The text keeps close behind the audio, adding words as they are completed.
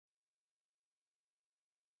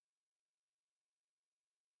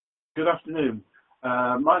Good afternoon.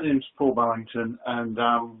 My name is Paul Ballington, and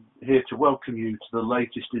I'm here to welcome you to the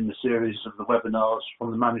latest in the series of the webinars from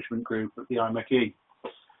the management group at the IMechE.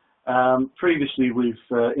 Previously, we've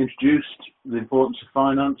introduced the importance of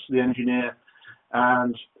finance, the engineer,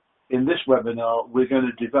 and in this webinar, we're going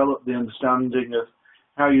to develop the understanding of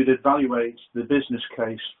how you'd evaluate the business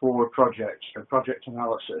case for a project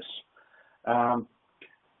analysis.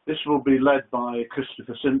 This will be led by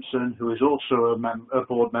Director Simpson, who is also a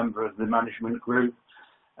board member of the management group,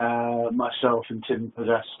 myself and Tim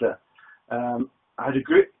Podesta. I'd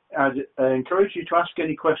encourage you to ask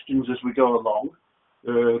any questions as we go along.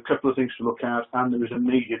 There are a couple of things to look at, and there is a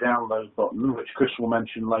media download button, which Chris will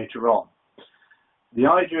mention later on. The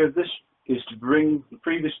idea of this is to bring the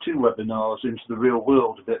previous two webinars into the real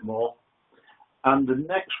world a bit more. And the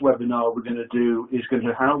next webinar we're going to do is going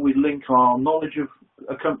to how we link our knowledge of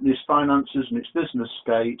a company's finances and its business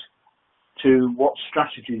state to what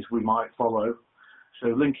strategies we might follow. So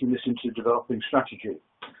linking this into developing strategy.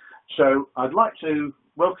 So I'd like to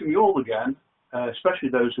welcome you all again, especially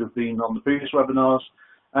those who have been on the previous webinars,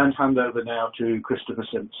 and hand over now to Director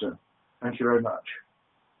Simpson. Thank you very much.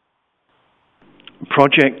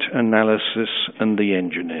 Project analysis and the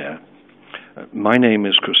engineer. My name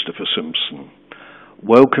is Director Simpson.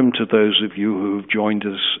 Welcome to those of you who have joined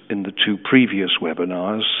us in the two previous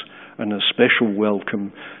webinars, and a special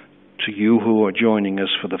welcome to you who are joining us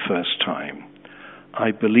for the first time. I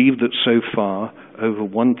believe that so far over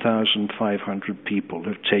 1,500 people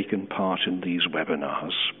have taken part in these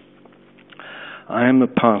webinars. I am a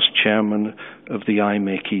past chairman of the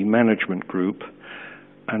IMechE management group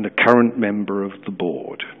and a current member of the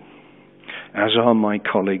board, as are my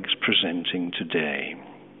colleagues presenting today.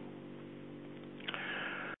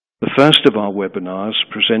 The first of our webinars,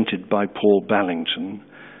 presented by Paul Ballington,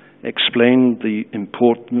 explained the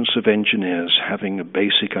importance of engineers having a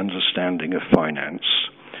basic understanding of finance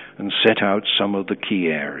and set out some of the key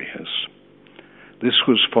areas. This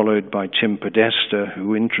was followed by Tim Podesta,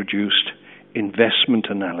 who introduced investment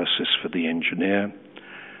analysis for the engineer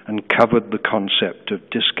and covered the concept of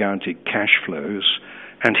discounted cash flows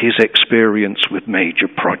and his experience with major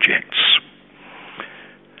projects.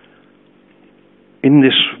 In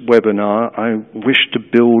this webinar, I wish to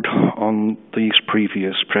build on these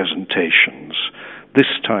previous presentations, this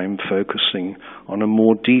time focusing on a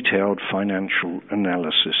more detailed financial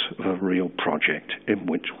analysis of a real project in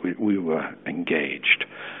which we were engaged.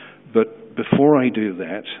 But before I do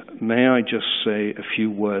that, may I just say a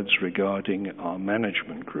few words regarding our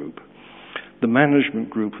management group. The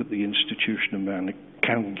management group at the Institution of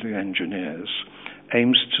Mechanical Engineers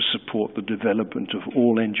aims to support the development of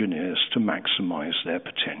all engineers to maximize their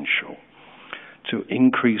potential, to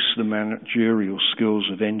increase the managerial skills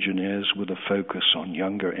of engineers with a focus on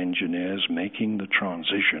younger engineers making the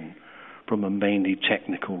transition from a mainly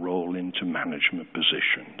technical role into management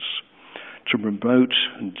positions, to promote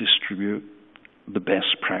and distribute the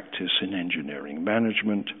best practice in engineering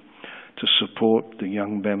management, to support the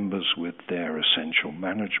young members with their Essential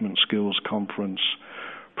Management Skills Conference,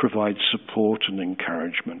 provide support and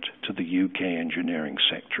encouragement to the UK engineering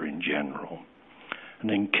sector in general, and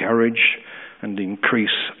encourage and increase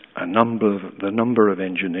the number of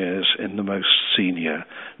engineers in the most senior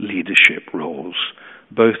leadership roles,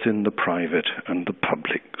 both in the private and the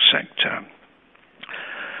public sector.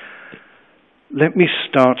 Let me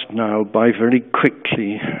start now by very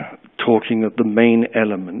quickly talking of the main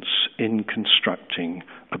elements in constructing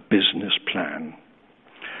a business plan,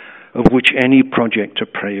 of which any project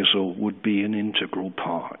appraisal would be an integral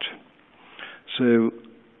part. So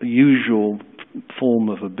the usual form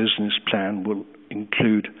of a business plan will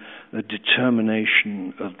include a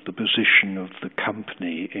determination of the position of the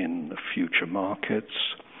company in the future markets,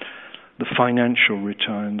 the financial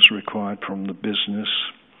returns required from the business,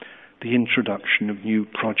 the introduction of new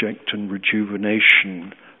project and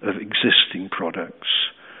rejuvenation of existing products,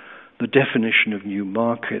 the definition of new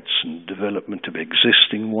markets and development of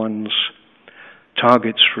existing ones,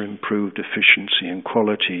 targets for improved efficiency and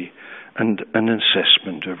quality, and an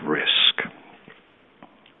assessment of risk.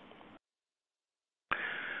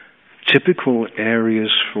 Typical areas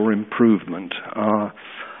for improvement are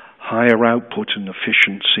higher output and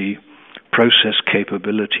efficiency, process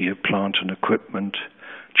capability of plant and equipment,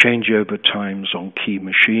 changeover times on key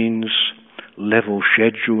machines, level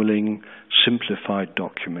scheduling, simplified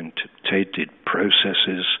documented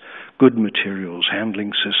processes, good materials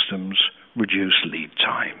handling systems, reduced lead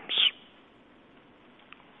times.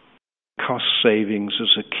 Cost savings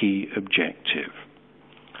is a key objective.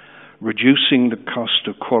 Reducing the cost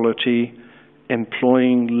of quality,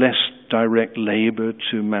 employing less direct labor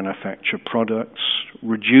to manufacture products,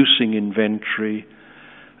 reducing inventory,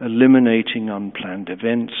 eliminating unplanned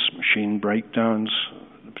events, machine breakdowns,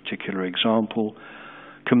 a particular example,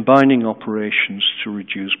 combining operations to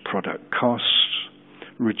reduce product costs,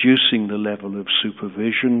 reducing the level of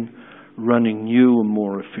supervision, running new and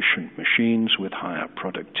more efficient machines with higher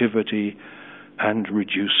productivity, and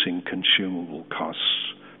reducing consumable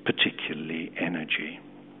costs, particularly energy.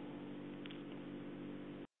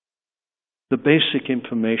 The basic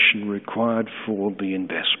information required for the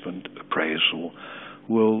investment appraisal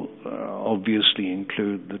will obviously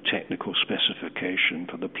include the technical specification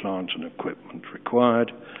for the plant and equipment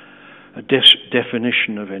required, a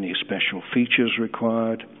definition of any special features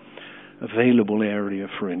required, available area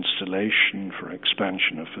for installation, for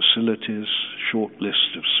expansion of facilities, short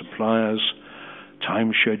list of suppliers,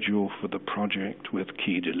 time schedule for the project with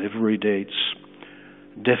key delivery dates,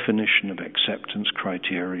 definition of acceptance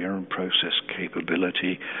criteria and process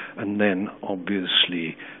capability, and then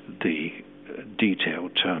obviously the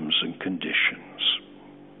detailed terms and conditions.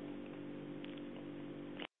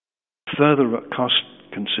 Further cost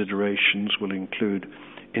considerations will include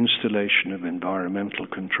installation of environmental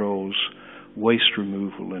controls, waste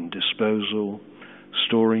removal and disposal,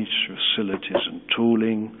 storage facilities and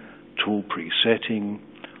tooling, tool presetting,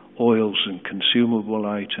 oils and consumable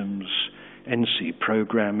items, NC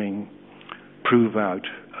programming, prove out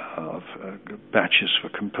of batches for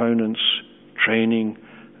components, training,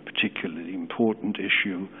 a particularly important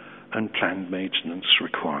issue, and planned maintenance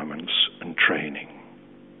requirements and training.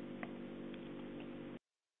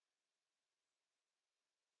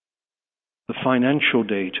 The financial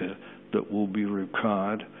data that will be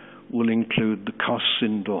required will include the costs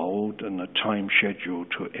involved and the time schedule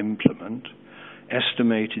to implement,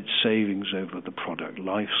 estimated savings over the product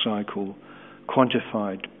life cycle,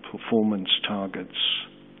 quantified performance targets,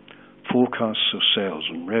 forecasts of sales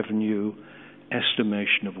and revenue,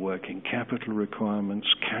 estimation of working capital requirements,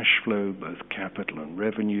 cash flow, both capital and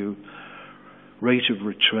revenue, rate of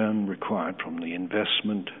return required from the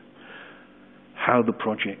investment, how the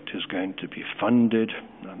project is going to be funded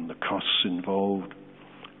and the costs involved,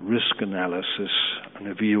 risk analysis and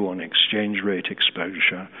a view on exchange rate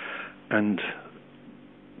exposure, and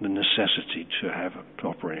the necessity to have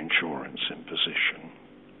proper insurance in position.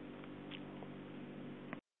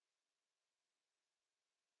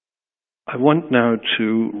 I want now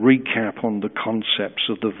to recap on the concepts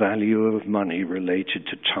of the value of money related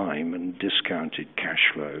to time and discounted cash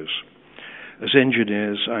flows. As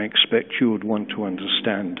engineers, I expect you would want to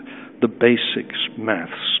understand the basic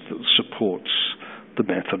maths that supports the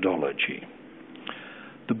methodology.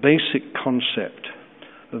 The basic concept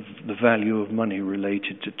of the value of money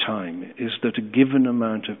related to time is that a given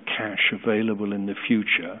amount of cash available in the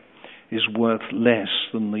future is worth less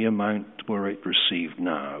than the amount were it received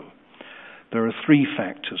now. There are three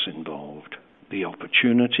factors involved: the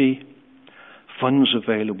opportunity, funds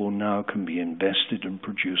available now can be invested and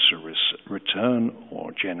produce a return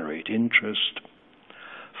or generate interest.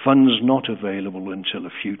 Funds not available until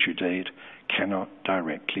a future date cannot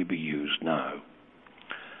directly be used now.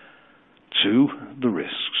 2, the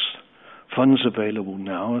risks. Funds available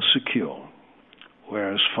now are secure,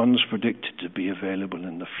 whereas funds predicted to be available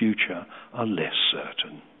in the future are less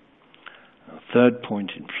certain. 3rd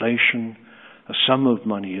point, inflation. A sum of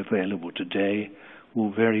money available today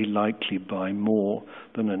will very likely buy more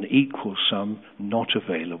than an equal sum not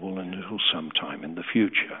available until sometime in the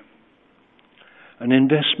future. An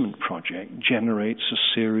investment project generates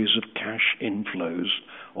a series of cash inflows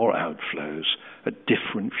or outflows at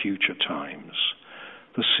different future times.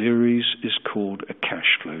 The series is called a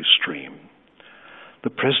cash flow stream.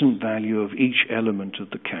 The present value of each element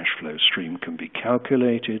of the cash flow stream can be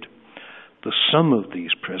calculated. The sum of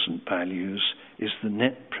these present values is the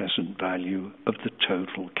net present value of the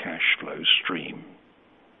total cash flow stream.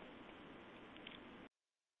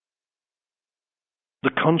 The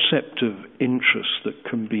concept of interest that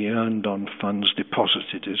can be earned on funds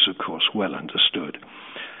deposited is, of course, well understood.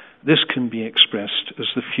 This can be expressed as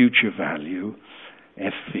the future value,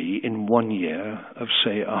 FV, in 1 year of,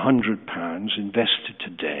 say, £100 invested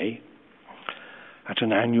today at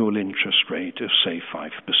an annual interest rate of, say, 5%.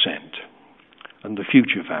 And the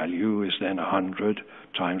future value is then 100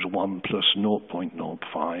 times 1 plus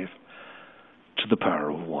 0.05 to the power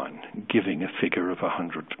of 1, giving a figure of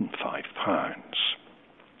 £105.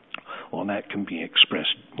 Or that can be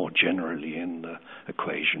expressed more generally in the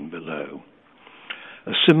equation below.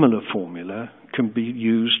 A similar formula can be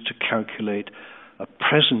used to calculate a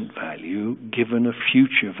present value given a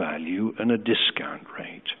future value and a discount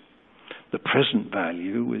rate. The present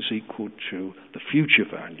value is equal to the future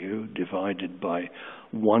value divided by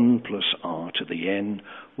 1 plus r to the n,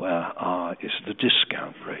 where r is the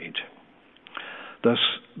discount rate. Thus,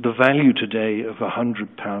 the value today of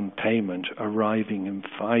 £100 payment arriving in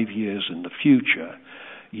 5 years in the future,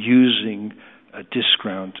 using a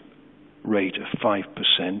discount rate of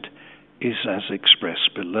 5%, is as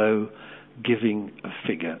expressed below, giving a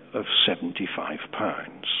figure of £75.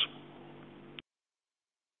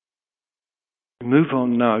 Move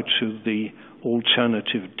on now to the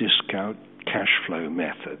alternative discount cash flow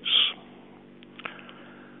methods.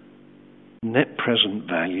 Net present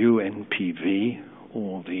value, NPV,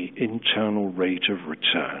 or the internal rate of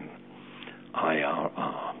return,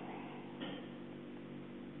 IRR.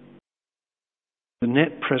 The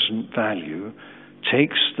net present value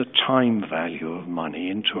takes the time value of money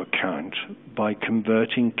into account by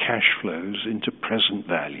converting cash flows into present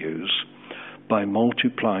values by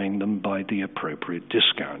multiplying them by the appropriate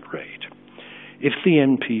discount rate. If the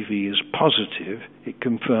NPV is positive, it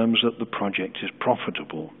confirms that the project is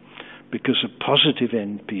profitable, because a positive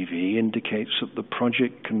NPV indicates that the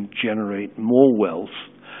project can generate more wealth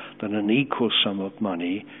than an equal sum of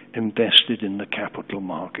money invested in the capital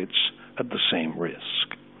markets at the same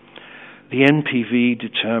risk. The NPV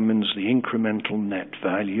determines the incremental net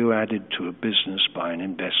value added to a business by an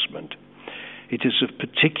investment. It is of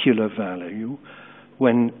particular value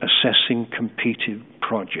when assessing competing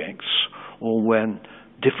projects or when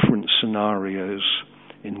different scenarios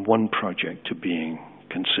in one project are being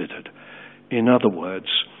considered. In other words,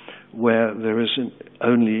 where there is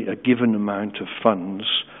only a given amount of funds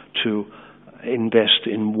to invest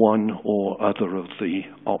in one or other of the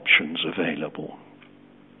options available.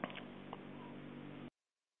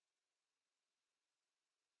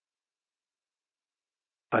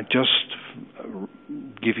 I just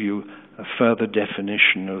give you a further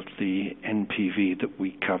definition of the NPV that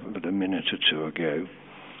we covered a minute or two ago.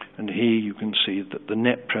 And here you can see that the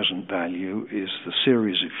net present value is the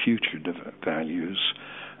series of future values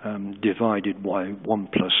divided by 1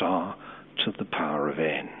 plus r to the power of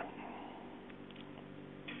n.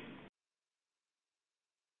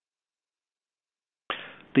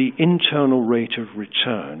 The internal rate of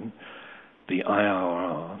return, the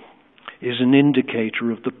IRR, is an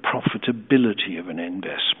indicator of the profitability of an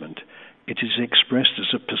investment. It is expressed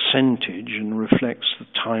as a percentage and reflects the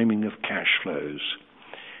timing of cash flows.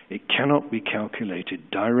 It cannot be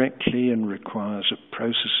calculated directly and requires a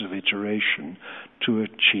process of iteration to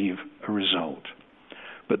achieve a result.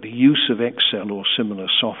 But the use of Excel or similar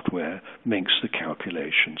software makes the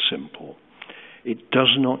calculation simple. It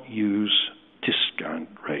does not use discount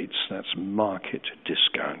rates, that's market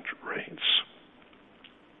discount rates.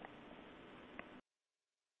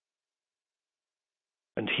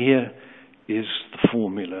 And here is the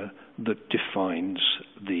formula that defines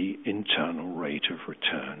the internal rate of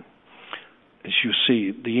return. As you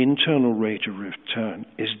see, the internal rate of return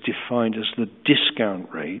is defined as the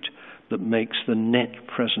discount rate that makes the net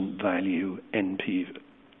present value,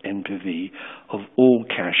 NPV, of all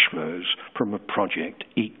cash flows from a project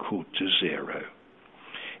equal to 0.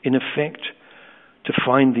 In effect, to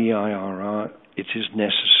find the IRR, it is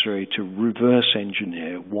necessary to reverse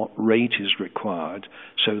engineer what rate is required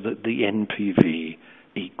so that the NPV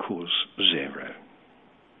equals 0.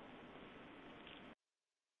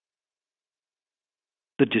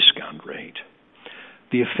 The discount rate.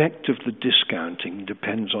 The effect of the discounting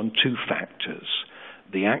depends on 2 factors: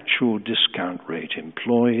 the actual discount rate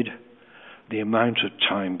employed, the amount of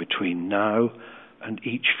time between now and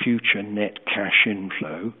each future net cash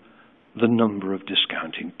inflow, the number of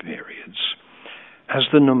discounting periods. As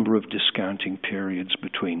the number of discounting periods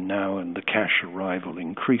between now and the cash arrival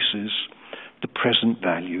increases, the present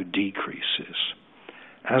value decreases.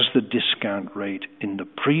 As the discount rate in the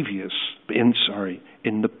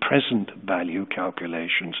present value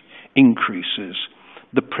calculations increases,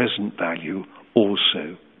 the present value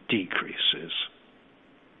also decreases.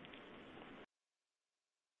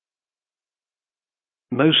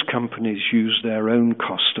 Most companies use their own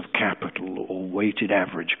cost of capital or weighted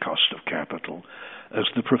average cost of capital as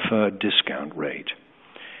the preferred discount rate.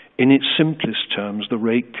 In its simplest terms, the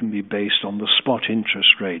rate can be based on the spot interest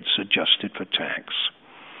rates adjusted for tax.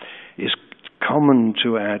 It's common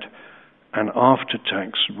to add an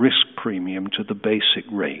after-tax risk premium to the basic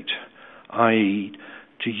rate, i.e.,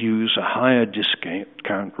 to use a higher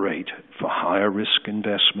discount rate for higher risk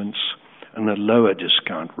investments and a lower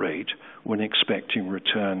discount rate when expecting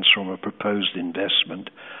returns from a proposed investment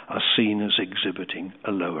are seen as exhibiting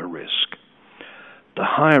a lower risk. The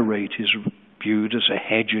higher rate is viewed as a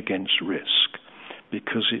hedge against risk,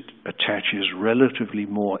 because it attaches relatively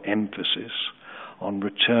more emphasis on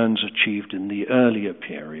returns achieved in the earlier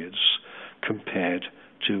periods compared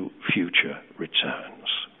to future returns.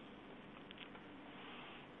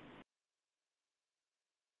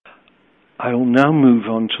 I will now move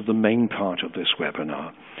on to the main part of this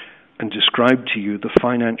webinar and describe to you the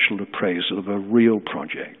financial appraisal of a real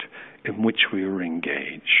project in which we were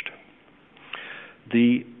engaged.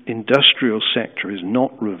 The industrial sector is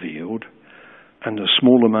not revealed, and a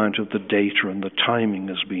small amount of the data and the timing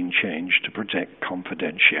has been changed to protect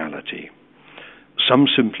confidentiality. Some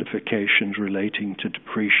simplifications relating to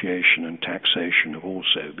depreciation and taxation have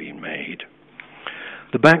also been made.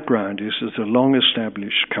 The background is that a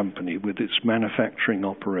long-established company with its manufacturing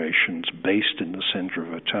operations based in the centre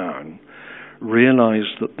of a town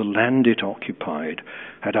realized that the land it occupied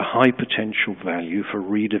had a high potential value for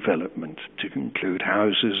redevelopment to include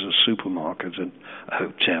houses, a supermarket, and a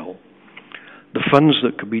hotel. The funds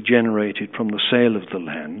that could be generated from the sale of the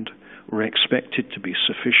land were expected to be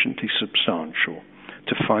sufficiently substantial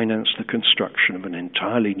to finance the construction of an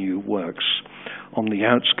entirely new works on the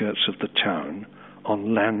outskirts of the town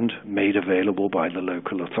on land made available by the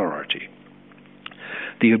local authority.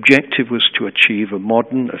 The objective was to achieve a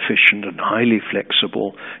modern, efficient, and highly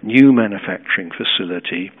flexible new manufacturing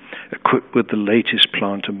facility equipped with the latest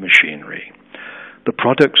plant and machinery. The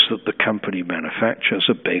products that the company manufactures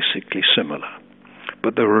are basically similar,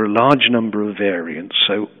 but there are a large number of variants,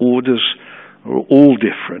 so orders are all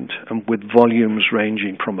different and with volumes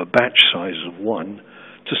ranging from a batch size of 1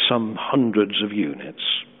 to some hundreds of units.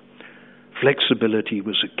 Flexibility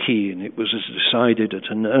was a key, and it was decided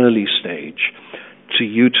at an early stage to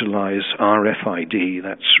utilize RFID,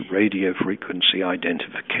 that's radio frequency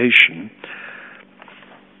identification,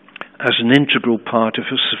 as an integral part of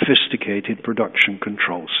a sophisticated production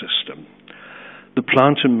control system. The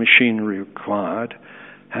plant and machinery required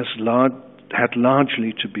had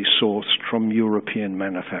largely to be sourced from European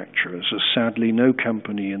manufacturers, as sadly no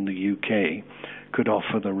company in the UK could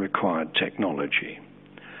offer the required technology.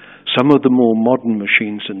 Some of the more modern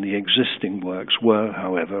machines in the existing works were,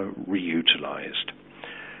 however, reutilized.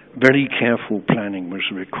 Very careful planning was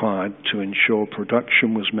required to ensure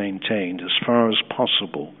production was maintained as far as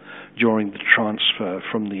possible during the transfer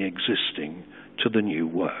from the existing to the new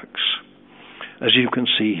works. As you can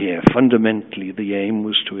see here, fundamentally the aim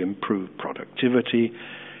was to improve productivity,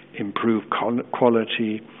 improve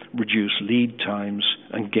quality, reduce lead times,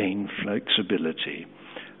 and gain flexibility,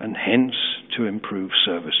 and hence to improve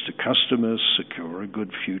service to customers, secure a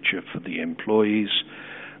good future for the employees,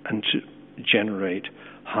 and to generate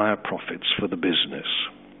higher profits for the business.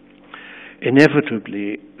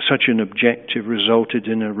 Inevitably, such an objective resulted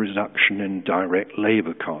in a reduction in direct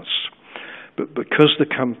labor costs. But because the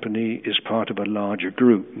company is part of a larger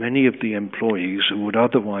group, many of the employees who would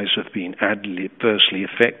otherwise have been adversely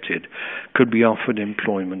affected could be offered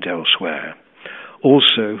employment elsewhere.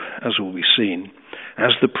 Also, as will be seen,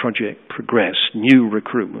 as the project progressed, new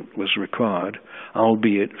recruitment was required,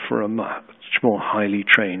 albeit for a much more highly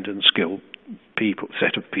trained and skilled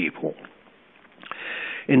set of people.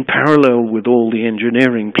 In parallel with all the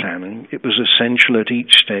engineering planning, it was essential at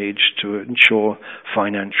each stage to ensure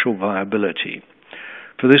financial viability.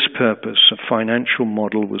 For this purpose, a financial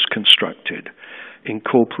model was constructed,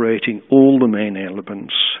 incorporating all the main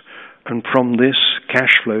elements, and from this,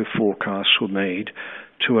 cash flow forecasts were made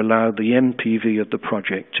to allow the NPV of the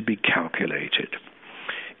project to be calculated.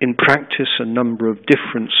 In practice, a number of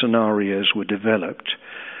different scenarios were developed,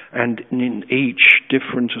 and in each,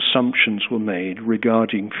 different assumptions were made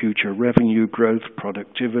regarding future revenue growth,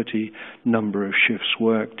 productivity, number of shifts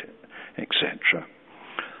worked, etc.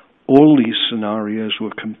 All these scenarios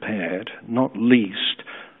were compared, not least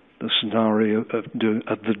the scenario of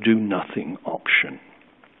the do-nothing option.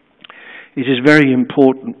 It is very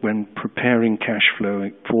important when preparing cash flow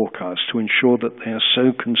forecasts to ensure that they are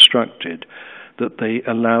so constructed that they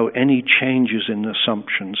allow any changes in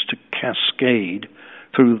assumptions to cascade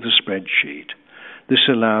through the spreadsheet. This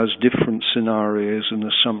allows different scenarios and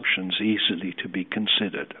assumptions easily to be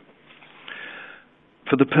considered.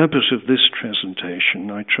 For the purpose of this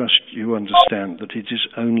presentation, I trust you understand that it is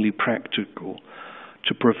only practical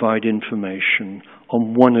to provide information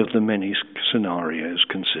on one of the many scenarios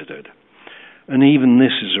considered. And even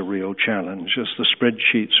this is a real challenge, as the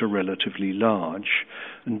spreadsheets are relatively large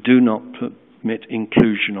and do not permit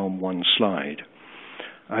inclusion on one slide.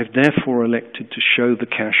 I've therefore elected to show the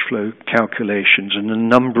cash flow calculations in a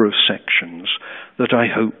number of sections that I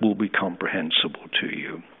hope will be comprehensible to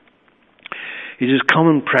you. It is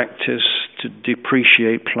common practice to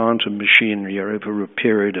depreciate plant and machinery over a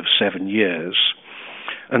period of 7 years,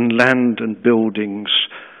 and land and buildings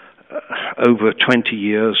over 20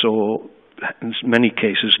 years, or in many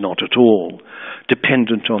cases not at all,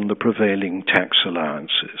 dependent on the prevailing tax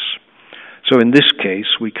allowances. So in this case,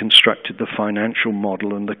 we constructed the financial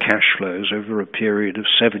model and the cash flows over a period of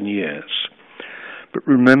 7 years. But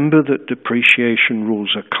remember that depreciation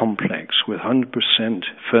rules are complex, with 100%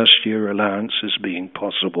 first-year allowances being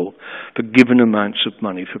possible for given amounts of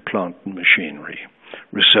money for plant and machinery,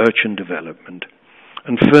 research and development,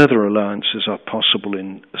 and further allowances are possible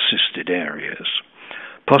in assisted areas.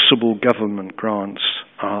 Possible government grants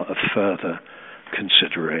are a further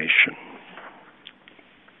consideration.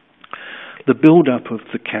 The build-up of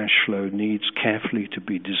the cash flow needs carefully to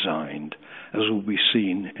be designed, as will be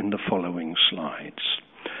seen in the following slides.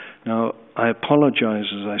 Now, I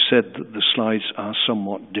apologize, as I said, that the slides are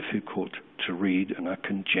somewhat difficult to read and are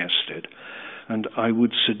congested, and I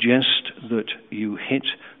would suggest that you hit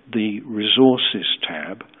the Resources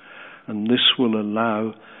tab, and this will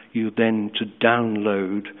allow you then to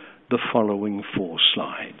download the following 4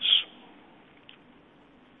 slides.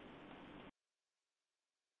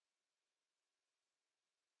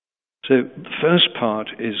 So the first part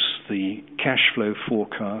is the cash flow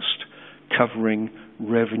forecast covering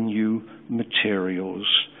revenue, materials,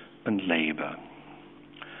 and labor.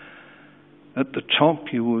 At the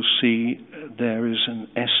top you will see there is an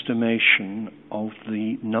estimation of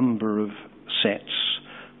the number of sets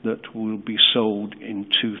that will be sold in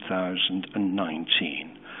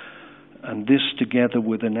 2019. And this, together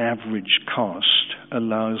with an average cost,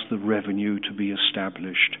 allows the revenue to be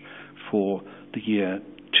established for the year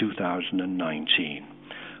 2019.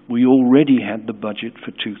 We already had the budget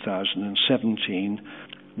for 2017.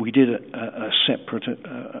 We did a separate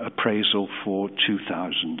appraisal for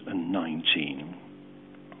 2019.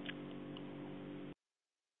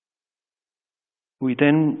 We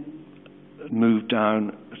then moved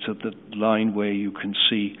down to the line where you can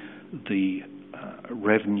see the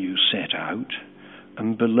revenue set out,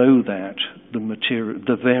 and below that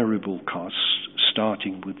the variable costs,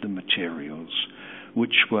 starting with the materials,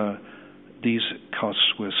 these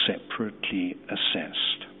costs were separately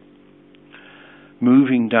assessed.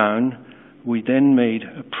 Moving down, we then made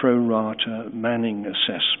a pro rata manning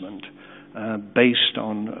assessment based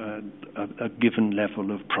on a given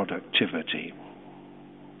level of productivity.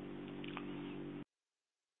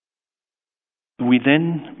 We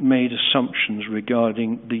then made assumptions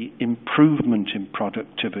regarding the improvement in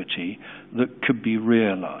productivity that could be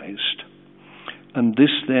realized. And this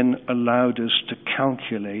then allowed us to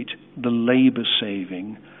calculate the labor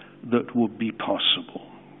saving that would be possible.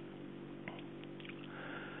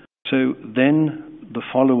 So then the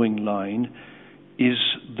following line is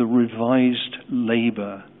the revised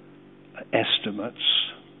labor estimates,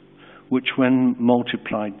 which when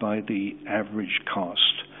multiplied by the average cost,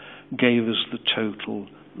 gave us the total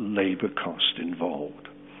labor cost involved.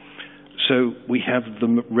 So we have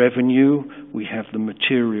the revenue, we have the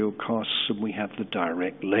material costs, and we have the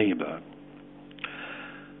direct labor.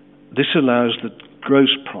 This allows the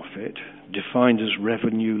gross profit, defined as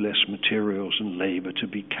revenue less materials and labor, to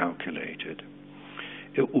be calculated.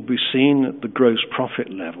 It will be seen at the gross profit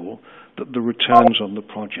level that the returns on the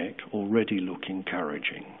project already look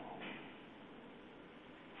encouraging.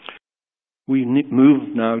 We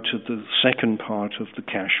move now to the second part of the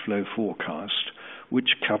cash flow forecast, which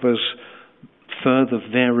covers further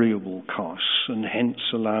variable costs and hence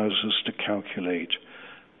allows us to calculate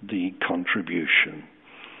the contribution.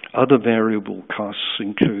 Other variable costs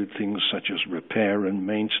include things such as repair and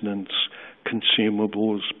maintenance,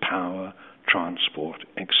 consumables, power, transport,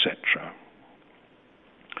 etc.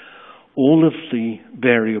 All of the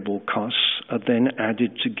variable costs are then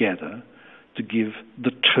added together to give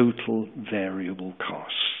the total variable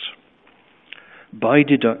costs. By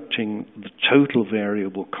deducting the total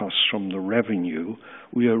variable costs from the revenue,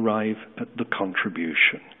 we arrive at the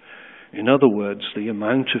contribution. In other words, the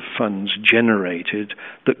amount of funds generated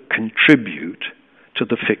that contribute to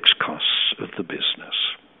the fixed costs of the business.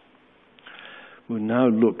 We'll now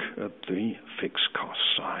look at the fixed cost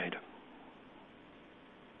side.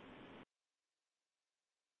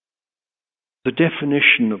 The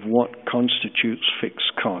definition of what constitutes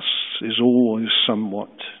fixed costs is always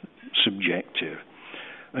somewhat subjective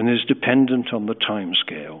and is dependent on the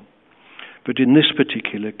timescale. But in this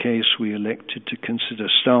particular case, we elected to consider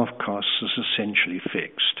staff costs as essentially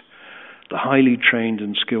fixed. The highly trained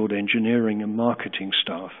and skilled engineering and marketing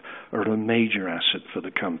staff are a major asset for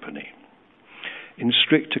the company. In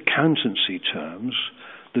strict accountancy terms,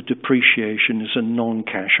 the depreciation is a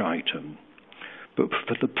non-cash item. But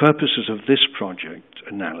for the purposes of this project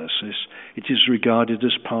analysis, it is regarded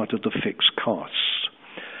as part of the fixed costs.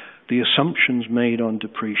 the assumptions made on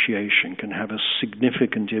depreciation can have a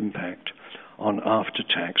significant impact on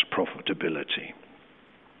after-tax profitability.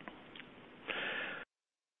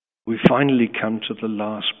 We finally come to the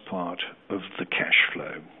last part of the cash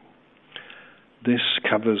flow. This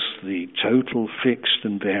covers the total fixed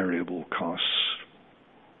and variable costs.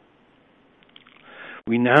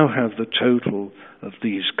 We now have the total of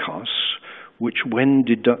these costs, which when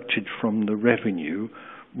deducted from the revenue,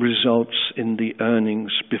 results in the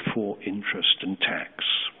earnings before interest and tax.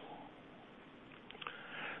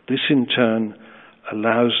 This in turn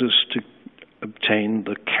allows us to obtain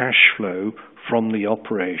the cash flow from the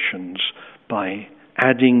operations by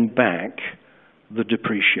adding back the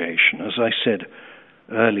depreciation. As I said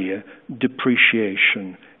earlier,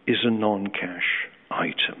 depreciation is a non-cash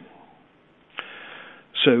item.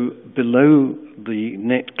 So below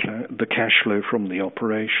the cash flow from the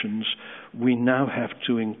operations, we now have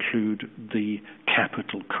to include the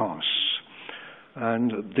capital costs.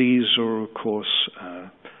 And these are, of course,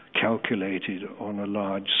 calculated on a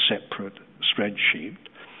large separate spreadsheet,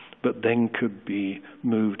 but then could be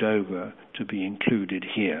moved over to be included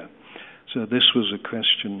here. So this was a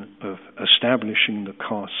question of establishing the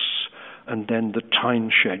costs and then the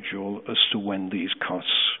time schedule as to when these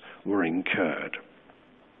costs were incurred.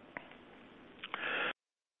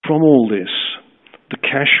 From all this, the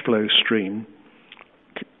cash flow stream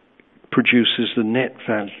produces the net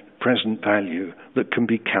present value that can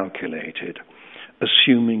be calculated,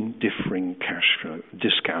 assuming differing cash flow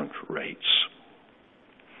discount rates.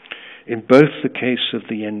 In both the case of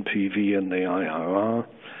the NPV and the IRR,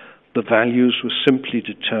 the values were simply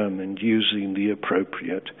determined using the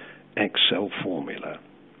appropriate Excel formula.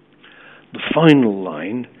 The final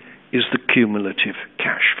line is the cumulative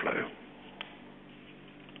cash flow.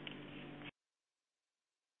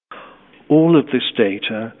 All of this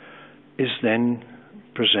data is then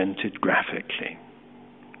presented graphically.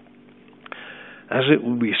 As it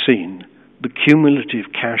will be seen, the cumulative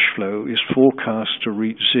cash flow is forecast to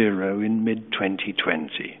reach zero in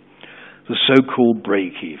mid-2020, the so-called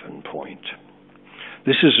break-even point.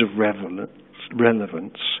 This is of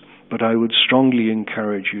relevance, but I would strongly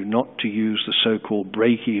encourage you not to use the so-called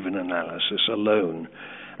break-even analysis alone,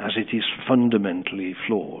 as it is fundamentally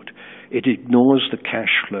flawed. It ignores the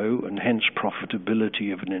cash flow and hence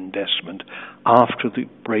profitability of an investment after the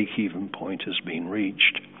break-even point has been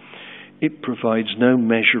reached. It provides no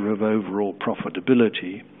measure of overall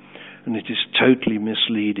profitability, and it is totally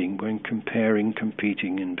misleading when comparing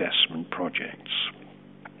competing investment projects.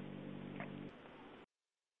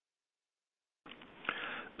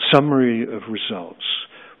 Summary of results.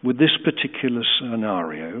 With this particular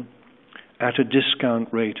scenario, at a discount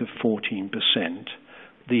rate of 14%,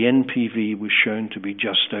 the NPV was shown to be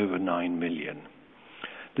just over 9 million.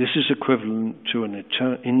 This is equivalent to an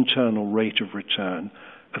internal rate of return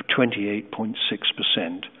of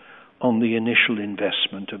 28.6% on the initial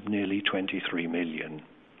investment of nearly 23 million.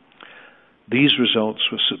 These results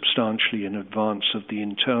were substantially in advance of the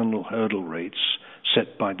internal hurdle rates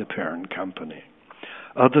set by the parent company.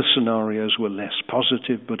 Other scenarios were less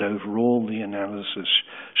positive, but overall the analysis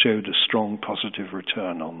showed a strong positive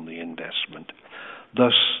return on the investment.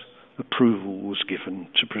 Thus, approval was given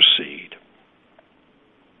to proceed.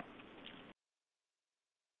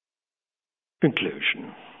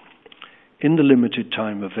 Conclusion. In the limited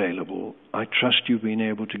time available, I trust you've been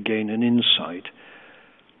able to gain an initial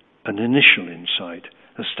insight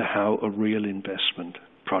as to how a real investment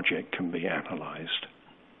project can be analysed.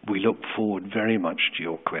 We look forward very much to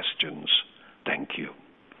your questions. Thank you.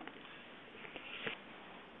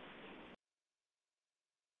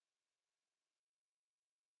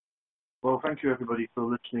 Well, thank you everybody for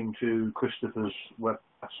listening to Christopher's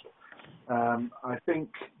webcast. I think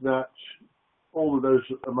that all of those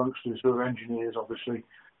amongst us who are engineers, obviously,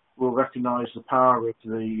 will recognise the power of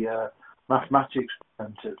the mathematics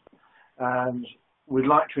presented. And we'd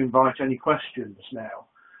like to invite any questions now.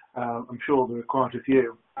 I'm sure there are quite a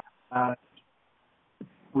few.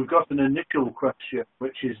 We've got an initial question,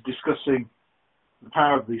 which is discussing the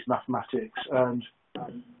power of these mathematics and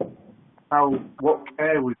what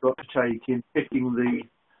care we've got to take in picking the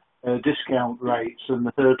discount rates and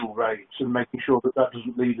the hurdle rates and making sure that that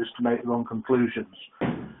doesn't lead us to make the wrong conclusions.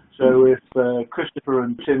 So if Christopher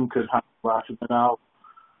and Tim could handle that, and then I'll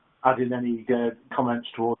add in any comments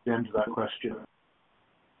towards the end of that question.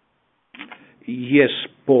 Yes,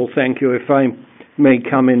 Paul, thank you. If I may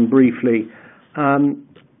come in briefly.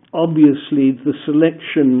 Obviously, the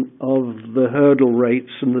selection of the hurdle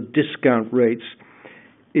rates and the discount rates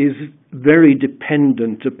is very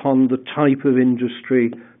dependent upon the type of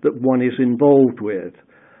industry that one is involved with.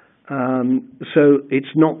 So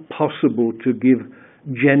it's not possible to give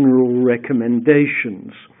general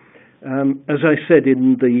recommendations. As I said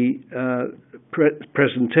in the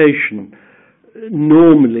presentation,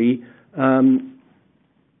 normally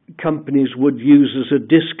companies would use as a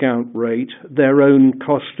discount rate their own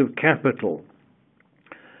cost of capital.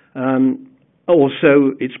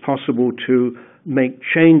 Also, it's possible to make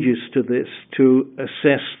changes to this to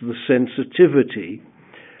assess the sensitivity.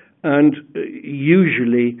 And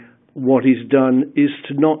usually what is done is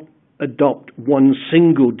to not adopt one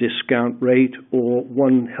single discount rate or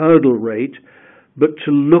one hurdle rate, but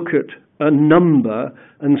to look at a number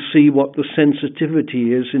and see what the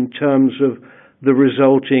sensitivity is in terms of the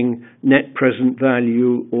resulting net present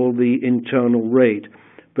value or the internal rate.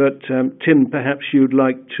 But Tim, perhaps you'd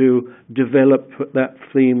like to develop that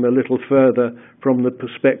theme a little further from the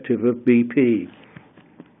perspective of BP.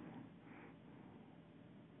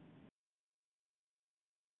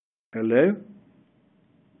 Hello?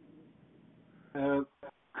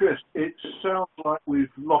 Chris, it sounds like we've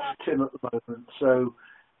lost Tim at the moment. So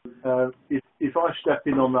if I step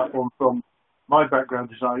in on that one, from my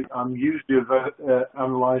background is I'm usually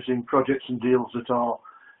analysing projects and deals that are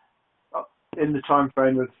in the time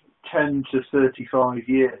frame of 10 to 35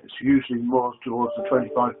 years, usually more towards the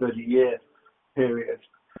 25-30 year period.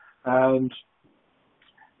 And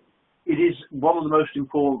it is one of the most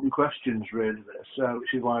important questions, really, this,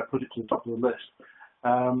 which is why I put it to the top of the list.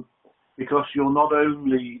 Because you're not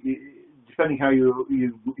only, depending how you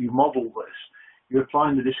model this, you're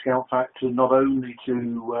applying the discount factor not only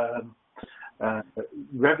to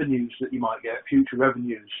revenues that you might get, future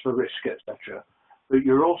revenues for risk, etc., but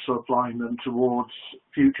you're also applying them towards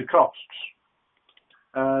future costs.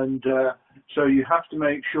 And so you have to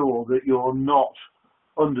make sure that you're not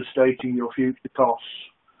understating your future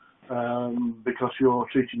costs because you're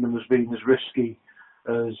treating them as being as risky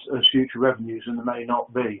as future revenues, and they may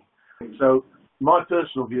not be. So my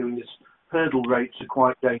personal view is hurdle rates are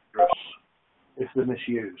quite dangerous if they're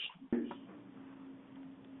misused.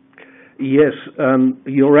 Yes,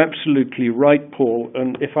 you're absolutely right, Paul.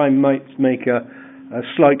 And if I might make a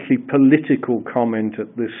slightly political comment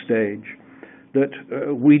at this stage, that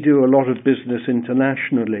we do a lot of business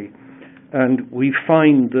internationally, and we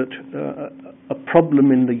find that a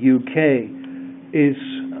problem in the UK is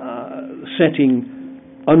setting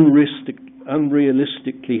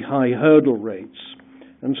unrealistically high hurdle rates.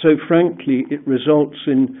 And so, frankly, it results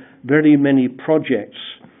in very many projects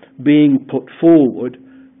being put forward,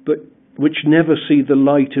 but which never see the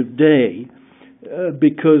light of day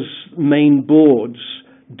because main boards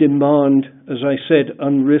demand, as I said,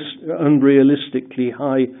 unrealistically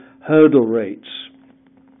high hurdle rates.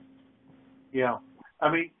 Yeah.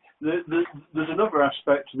 I mean, there's another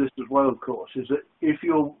aspect to this as well, of course, is that if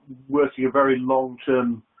you're working a very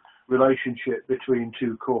long-term relationship between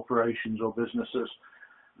two corporations or businesses,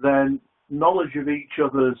 then knowledge of each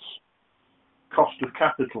other's cost of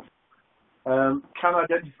capital can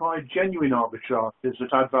identify genuine arbitrages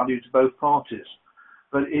that add value to both parties.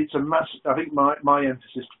 But it's I think my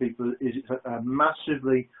emphasis to people is it's a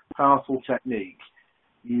massively powerful technique.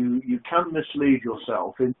 You can mislead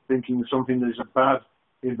yourself in thinking something that is a bad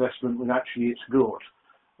investment when actually it's good.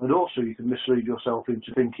 And also you can mislead yourself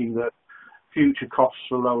into thinking that future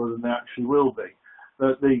costs are lower than they actually will be.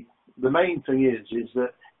 But the main thing is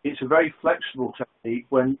that it's a very flexible technique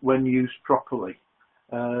when used properly.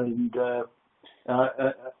 And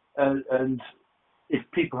if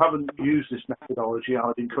people haven't used this methodology,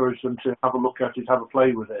 I'd encourage them to have a look at it, have a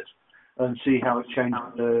play with it, and see how it changes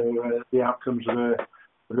the outcomes of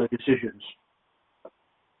their decisions.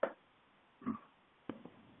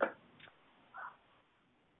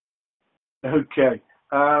 Okay.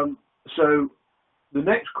 So the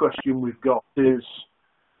next question we've got is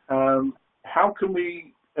how can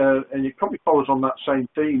we, and it probably follows on that same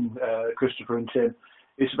theme, Christopher and Tim,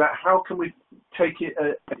 it's about how can we take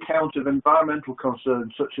account of environmental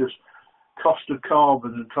concerns such as cost of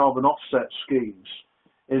carbon and carbon offset schemes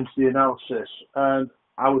into the analysis. And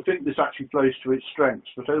I would think this actually plays to its strengths,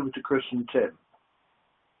 but over to Chris and Tim.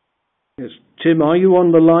 Yes. Tim, are you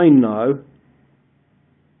on the line now?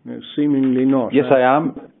 No, seemingly not. Yes, I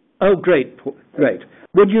am. Oh, great. Great.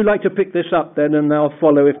 Would you like to pick this up then, and I'll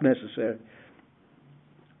follow if necessary?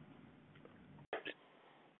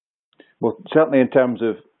 Well, certainly in terms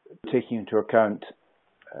of taking into account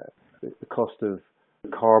the cost of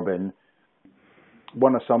carbon,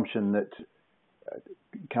 one assumption that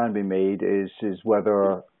can be made is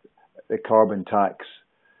whether the carbon tax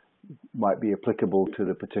might be applicable to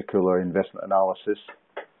the particular investment analysis,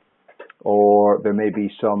 or there may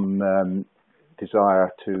be some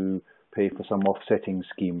desire to pay for some offsetting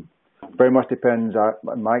scheme. very much depends,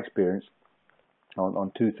 in my experience,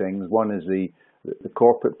 on two things. One is the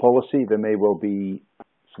corporate policy. There may well be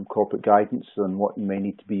some corporate guidance on what may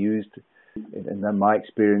need to be used. And in my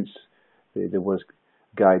experience, there was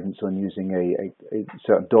guidance on using a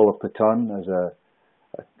certain dollar per ton as a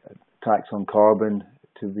tax on carbon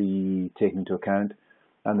to be taken into account.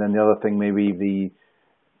 And then the other thing may be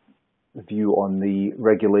the view on the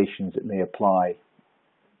regulations that may apply,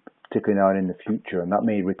 particularly now and in the future. And that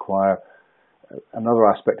may require another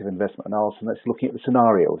aspect of investment analysis, and that's looking at the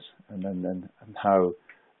scenarios and how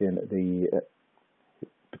the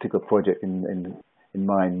particular project in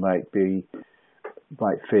mind might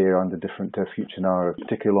fare under different future scenarios,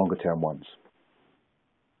 particularly longer term ones.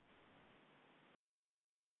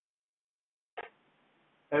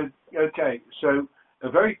 Okay, so a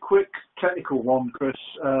very quick technical one, Chris.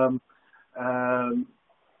 Darren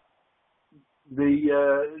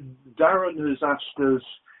has asked us,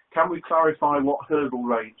 can we clarify what hurdle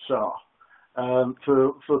rates are?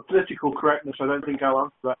 For political correctness, I don't think I'll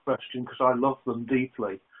answer that question because I love them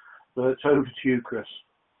deeply. But over to you, Chris.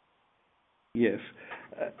 Yes.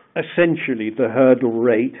 Essentially, the hurdle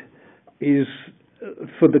rate is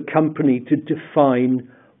for the company to define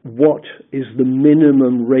what is the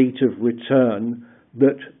minimum rate of return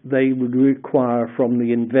that they would require from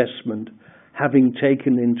the investment, having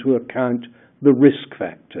taken into account the risk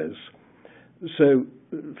factors. So,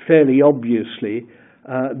 fairly obviously,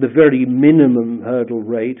 the very minimum hurdle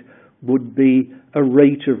rate would be a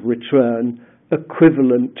rate of return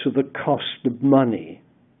equivalent to the cost of money.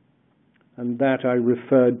 And that I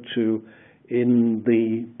referred to in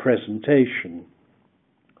the presentation.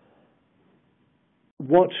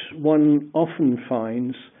 What one often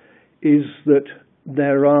finds is that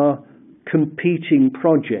there are competing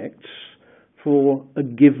projects for a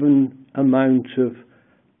given amount of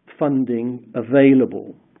funding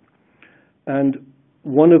available. And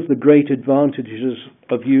one of the great advantages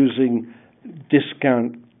of using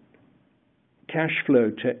discount cash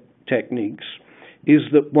flow techniques is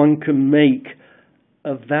that one can make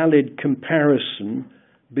a valid comparison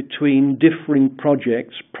between differing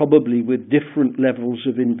projects, probably with different levels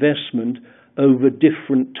of investment over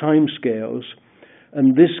different timescales,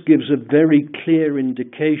 and this gives a very clear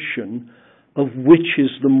indication of which is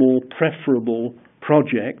the more preferable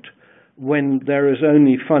project when there is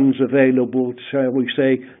only funds available, shall we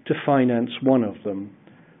say, to finance one of them.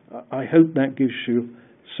 I hope that gives you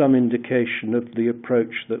some indication of the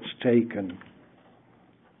approach that's taken.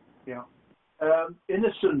 Yeah.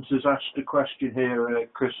 Innocent has asked a question here,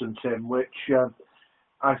 Chris and Tim, which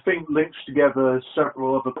I think links together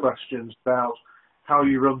several other questions about how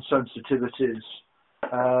you run sensitivities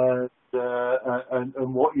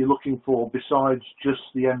and what you're looking for besides just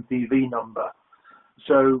the NPV number.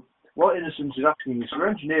 So what Innocent is asking is, for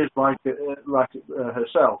engineers like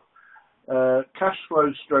herself, cash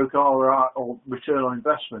flow stroke ROI or return on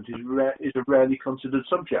investment is a rarely considered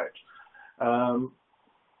subject.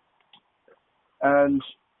 And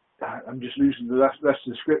I'm just losing the rest of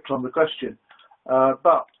the script on the question.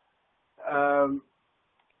 But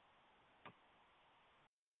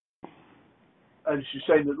and she's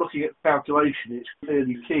saying that looking at calculation is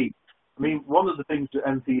clearly key. I mean, one of the things that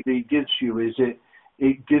NPV gives you is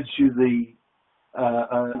it gives you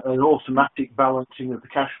an automatic balancing of the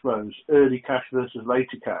cash flows, early cash versus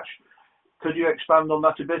later cash. Could you expand on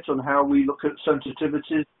that a bit, on how we look at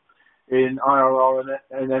sensitivities in IRR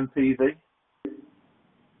and NPV?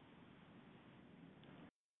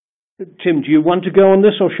 Tim, do you want to go on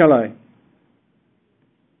this, or shall I?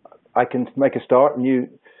 I can make a start.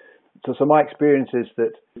 So my experience is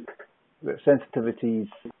that sensitivities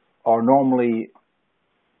are normally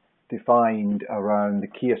defined around the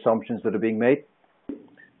key assumptions that are being made.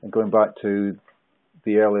 And going back to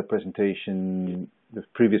the earlier presentation, the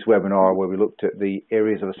previous webinar where we looked at the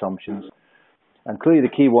areas of assumptions, and clearly the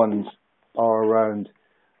key ones are around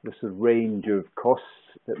the sort of range of costs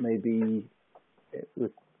that may be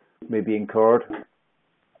incurred,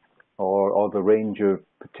 or the range of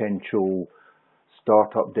potential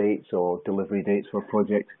startup dates or delivery dates for a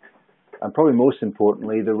project, and probably most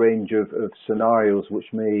importantly the range of scenarios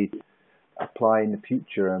which may apply in the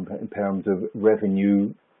future in terms of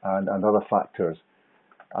revenue and other factors.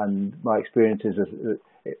 And my experience is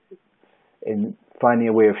in finding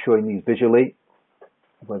a way of showing these visually,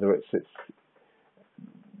 whether it's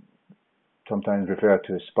sometimes referred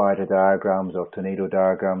to as spider diagrams or tornado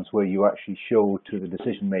diagrams, where you actually show to the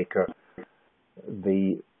decision maker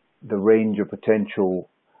the range of potential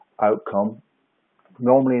outcome.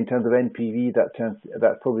 Normally, in terms of NPV,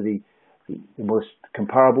 that's probably the most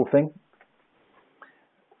comparable thing.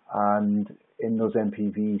 And in those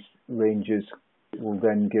NPV ranges will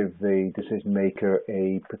then give the decision maker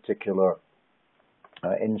a particular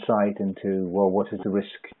insight into, well, what is the risk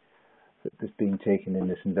that's being taken in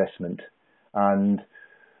this investment. And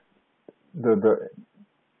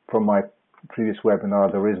from my previous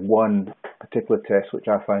webinar, there is one particular test which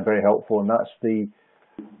I find very helpful, and that's the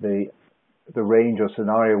range or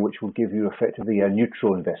scenario which will give you effectively a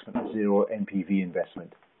neutral investment, a zero NPV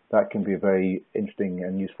investment. That can be a very interesting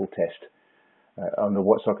and useful test. Under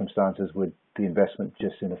what circumstances would the investment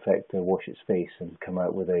just in effect wash its face and come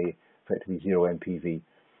out with a effectively zero NPV?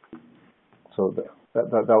 So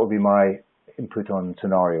that would be my input on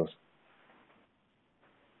scenarios.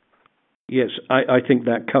 Yes, I think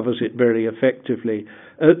that covers it very effectively.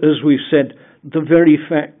 As we've said, the very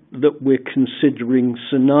fact that we're considering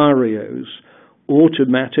scenarios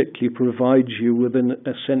automatically provides you with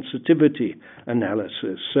a sensitivity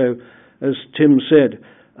analysis. So, as Tim said,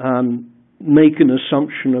 make an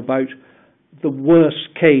assumption about the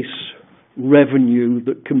worst case revenue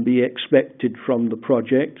that can be expected from the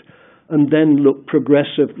project, and then look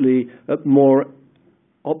progressively at more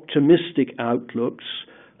optimistic outlooks,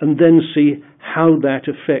 and then see how that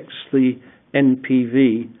affects the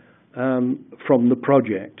NPV from the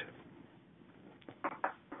project.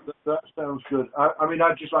 That sounds good. I mean,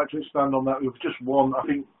 I'd just like to expand on that with just one, I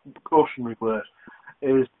think, cautionary word,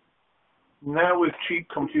 is now with cheap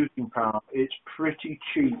computing power, it's pretty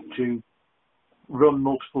cheap to run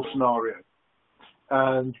multiple scenarios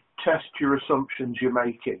and test your assumptions you're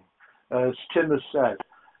making. As Tim has said,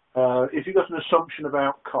 if you've got an assumption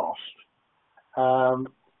about cost,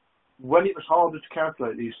 when it was harder to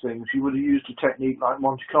calculate these things, you would have used a technique like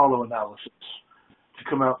Monte Carlo analysis to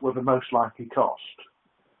come out with the most likely cost.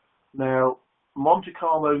 Now, Monte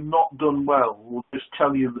Carlo not done well will just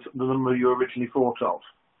tell you the number you originally thought of.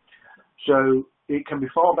 So it can be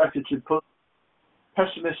far better to put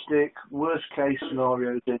pessimistic, worst case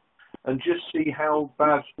scenarios in and just see how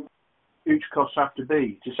bad future costs have to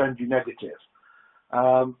be to send you negative.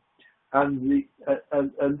 And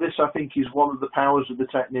this, I think, is one of the powers of the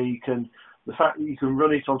technique, and the fact that you can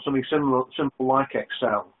run it on something simple like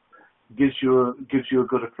Excel gives you a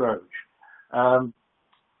good approach.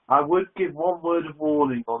 I would give one word of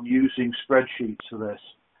warning on using spreadsheets for this.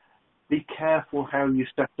 Be careful how you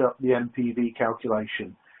set up the NPV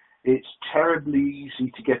calculation. It's terribly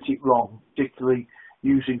easy to get it wrong, particularly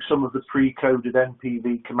using some of the pre-coded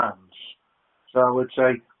NPV commands. So I would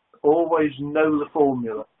say always know the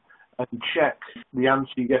formula and check the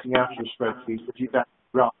answer you're getting out of the spreadsheet that you've got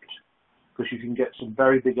right, because you can get some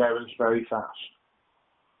very big errors very fast.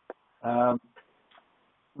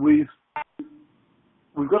 We've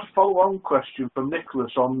got a follow-on question from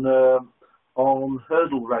Nicholas on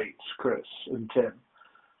hurdle rates, Chris and Tim,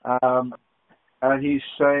 and he's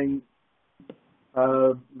saying,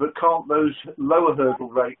 but can't those lower hurdle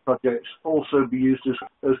rate projects also be used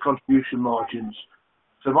as contribution margins?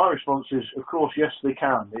 So my response is, of course, yes, they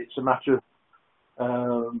can. It's a matter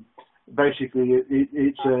of basically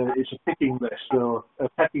it's a picking list or a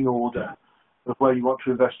pecking order of where you want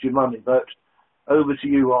to invest your money. But over to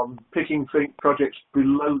you on picking projects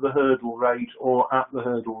below the hurdle rate or at the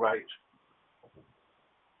hurdle rate.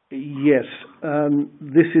 Yes,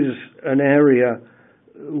 this is an area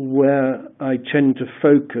where I tend to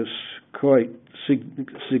focus quite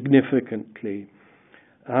significantly.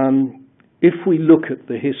 If we look at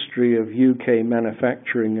the history of UK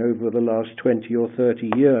manufacturing over the last 20 or 30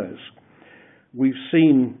 years, we've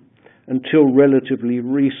seen, until relatively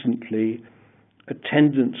recently, a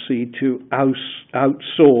tendency to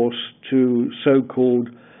outsource to so-called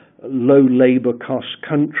low labour cost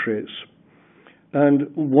countries. And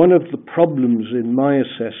one of the problems in my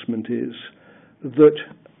assessment is that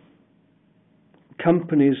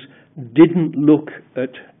companies didn't look at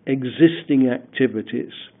existing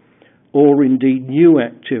activities or indeed new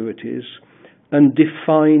activities and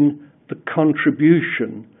define the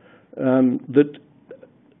contribution that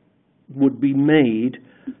would be made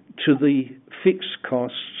to the fixed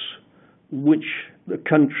costs which the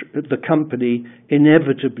company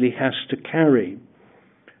inevitably has to carry.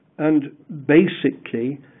 And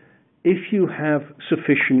basically, if you have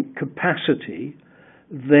sufficient capacity,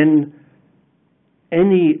 then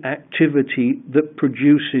any activity that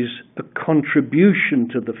produces a contribution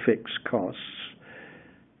to the fixed costs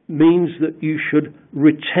means that you should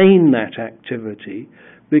retain that activity,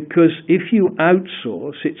 because if you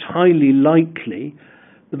outsource, it's highly likely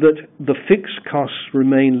that the fixed costs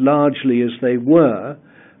remain largely as they were,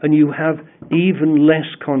 and you have even less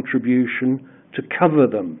contribution to cover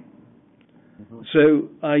them. So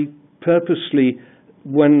I purposely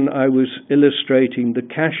when I was illustrating the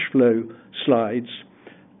cash flow slides,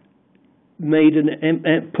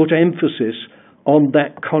 put emphasis on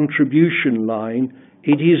that contribution line.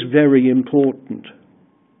 It is very important.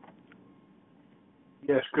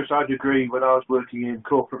 Yes, Chris, I'd agree. When I was working in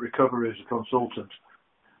corporate recovery as a consultant,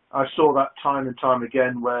 I saw that time and time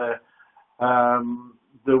again where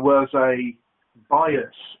there was a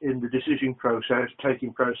bias in the decision process,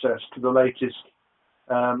 taking process to the latest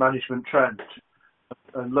management trend.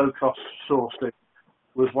 And low-cost sourcing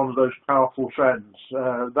was one of those powerful trends.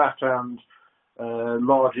 That and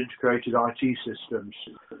large integrated IT systems.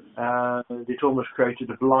 It almost created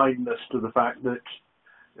a blindness to the fact that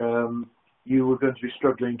you were going to be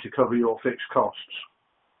struggling to cover your fixed costs.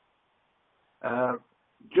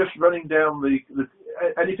 Just running down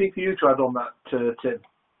anything for you to add on that, Tim?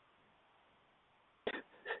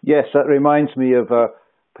 Yes, that reminds me of a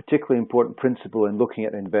particularly important principle in looking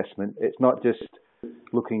at investment. It's not just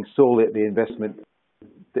looking solely at the investment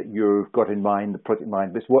that you've got in mind, the project in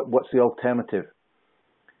mind, but what's the alternative?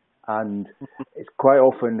 And it's quite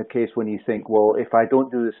often the case when you think, well, if I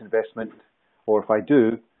don't do this investment, or if I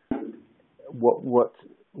do,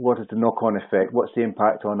 what is the knock-on effect? What's the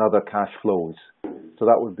impact on other cash flows? So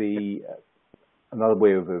that would be another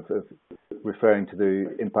way of referring to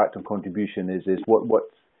the impact on contribution is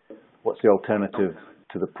what's the alternative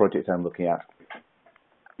to the project I'm looking at?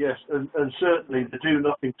 Yes, and certainly the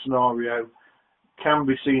do-nothing scenario can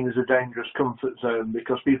be seen as a dangerous comfort zone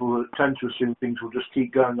because people tend to assume things will just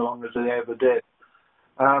keep going along as they ever did.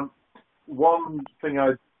 One thing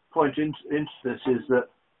I'd point into this is that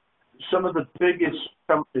some of the biggest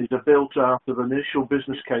companies are built out of initial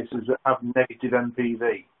business cases that have negative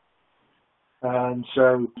NPV. And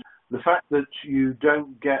so the fact that you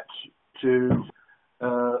don't get to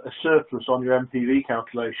a surplus on your NPV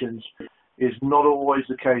calculations is not always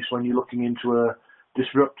the case when you're looking into a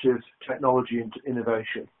disruptive technology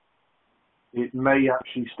innovation. It may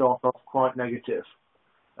actually start off quite negative.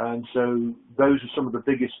 And so those are some of the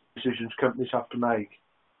biggest decisions companies have to make.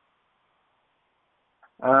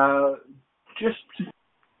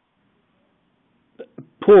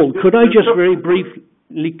 Paul, could I just very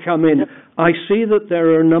briefly come in? I see that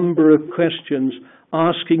there are a number of questions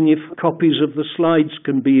asking if copies of the slides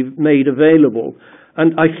can be made available.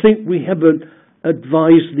 And I think we have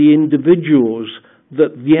advised the individuals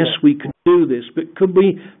that, yes, we can do this. But could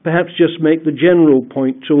we perhaps just make the general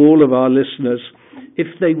point to all of our listeners, if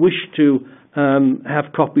they wish to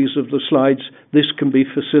have copies of the slides, this can be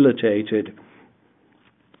facilitated.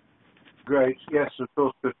 Great. Yes, of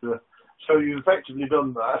course, Christopher. So you've effectively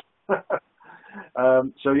done that.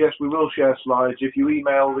 So yes, we will share slides. If you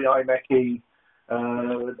email the IMechE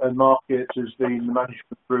and mark it as being the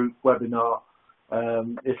management group webinar,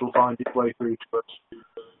 it'll find its way through to us.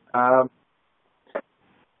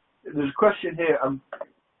 There's a question here. I'm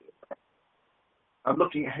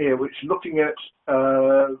looking at here, which looking at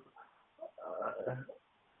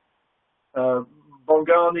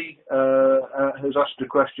Bongani has asked a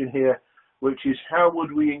question here, which is how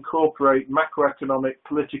would we incorporate macroeconomic,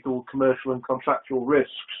 political, commercial and contractual risks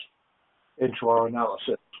into our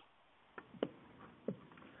analysis?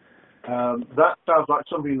 That sounds like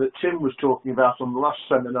something that Tim was talking about on the last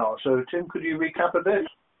seminar. So Tim, could you recap a bit?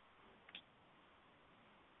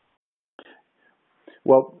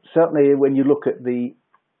 Well, certainly when you look at the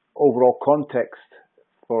overall context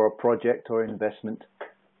for a project or investment,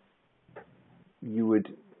 you'd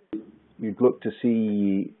look to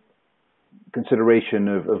see consideration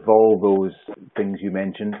of all those things you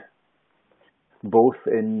mentioned, both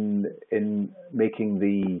in making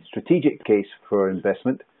the strategic case for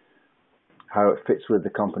investment, how it fits with the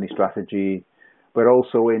company strategy, but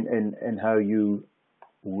also in how you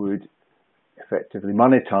would effectively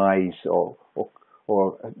monetize or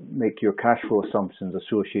make your cash flow assumptions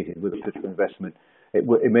associated with a particular investment. It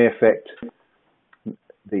may affect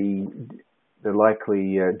the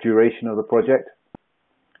likely duration of the project,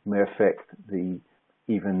 may affect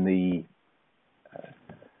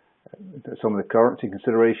some of the currency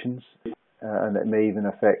considerations, and it may even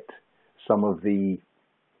affect some of the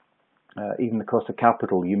even the cost of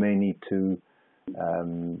capital. You may need to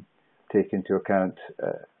take into account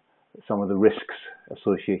some of the risks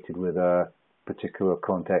associated with a particular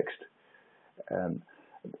context.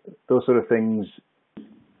 Those sort of things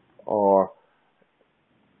are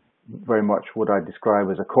very much what I describe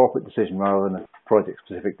as a corporate decision rather than a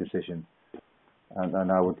project-specific decision,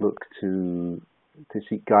 and I would look to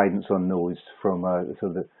seek guidance on those from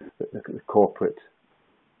the corporate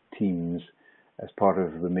teams as part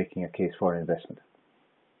of the making a case for an investment.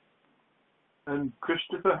 And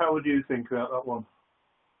Christopher, how would you think about that one?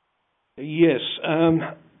 Yes,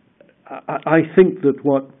 I think that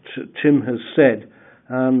what Tim has said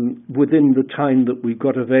within the time that we've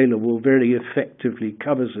got available very effectively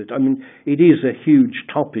covers it. I mean, it is a huge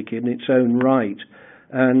topic in its own right.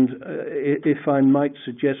 And if I might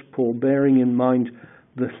suggest, Paul, bearing in mind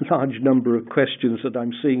the large number of questions that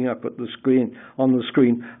I'm seeing up at the screen, on the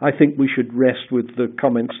screen, I think we should rest with the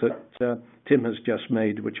comments that Tim has just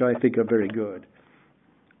made, which I think are very good.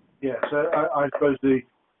 Yeah, so I suppose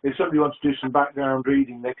if somebody wants to do some background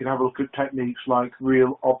reading, they can have a look at techniques like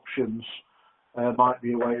real options. Might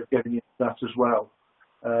be a way of getting into that as well.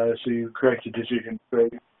 So you create a decision tree.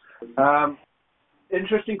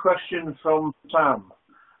 Interesting question from Sam.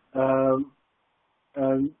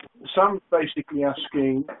 Sam's basically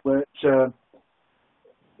asking that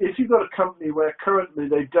if you've got a company where currently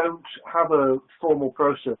they don't have a formal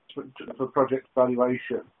process for project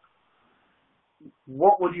evaluation,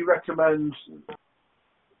 what would you recommend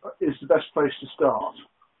is the best place to start?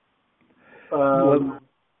 Well,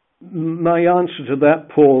 my answer to that,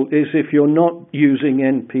 Paul, is if you're not using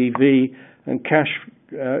NPV and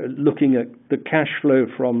looking at the cash flow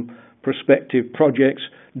from prospective projects,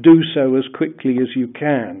 do so as quickly as you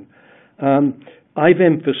can. I've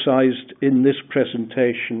emphasized in this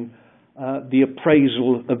presentation the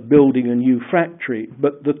appraisal of building a new factory,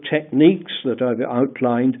 but the techniques that I've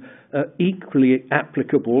outlined are equally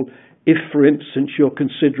applicable if, for instance, you're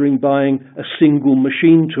considering buying a single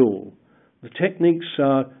machine tool. The techniques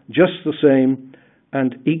are just the same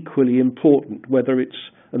and equally important, whether it's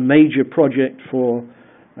a major project for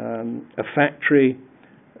a factory,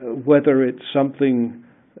 whether it's something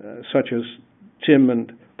such as Tim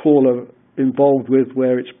and Paul are involved with,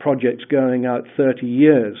 where it's projects going out 30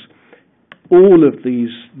 years. All of these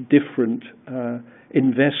different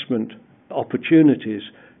investment opportunities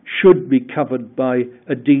should be covered by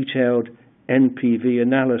a detailed NPV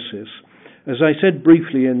analysis. As I said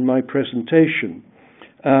briefly in my presentation,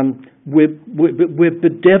 we're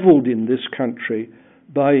bedeviled in this country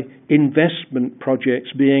by investment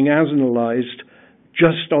projects being analysed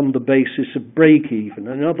just on the basis of break-even.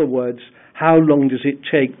 In other words, how long does it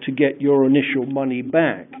take to get your initial money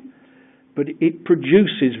back? But it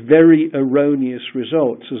produces very erroneous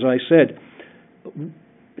results. As I said,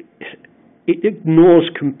 it ignores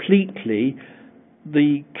completely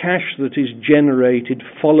the cash that is generated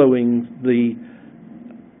following the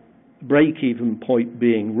break-even point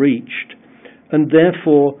being reached, and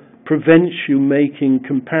therefore prevents you making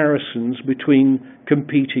comparisons between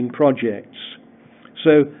competing projects.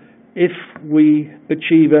 So if we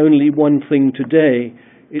achieve only one thing today,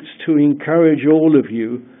 it's to encourage all of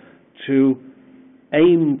you to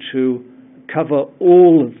aim to cover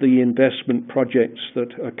all of the investment projects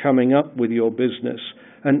that are coming up with your business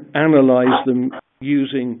and analyze them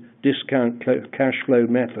using discount cash flow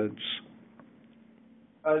methods.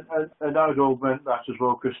 And I would augment that as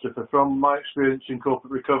well, Christopher. From my experience in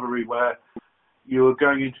corporate recovery, where you are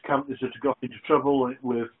going into companies that have got into trouble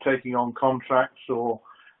with taking on contracts or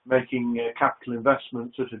making capital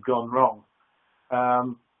investments that have gone wrong,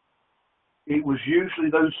 it was usually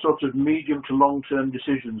those sort of medium to long-term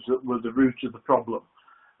decisions that were the root of the problem.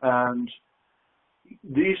 And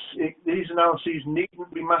these analyses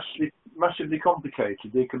needn't be massively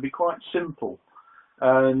complicated. They can be quite simple.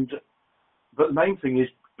 But the main thing is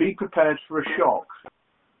be prepared for a shock,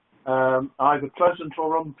 either pleasant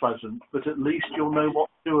or unpleasant, but at least you'll know what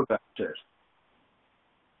to do about it.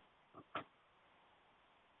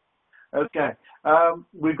 Okay.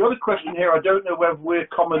 We've got a question here. I don't know whether we're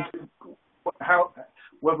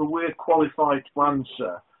whether we're qualified to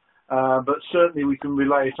answer, but certainly we can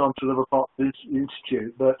relay it on to another part of the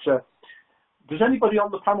Institute. But does anybody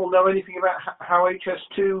on the panel know anything about how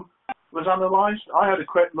HS2 was analysed? I had a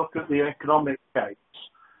quick look at the economic case,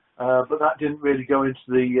 but that didn't really go into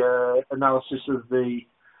the analysis of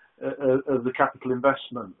the capital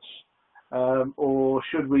investments. Or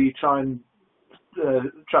should we try and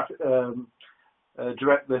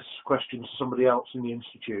direct this question to somebody else in the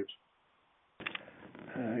Institute?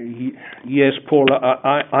 Yes, Paul,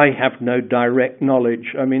 I have no direct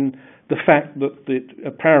knowledge. I mean, the fact that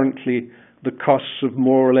apparently the costs have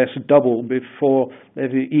more or less doubled before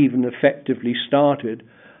they've even effectively started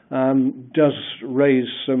does raise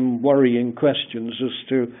some worrying questions as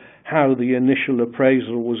to how the initial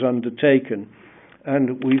appraisal was undertaken.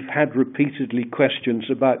 And we've had repeatedly questions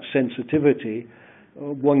about sensitivity.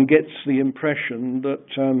 One gets the impression that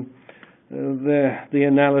the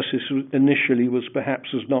analysis initially was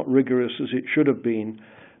perhaps as not rigorous as it should have been.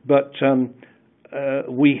 But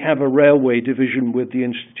we have a railway division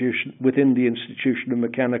within the Institution of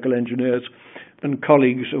Mechanical Engineers, and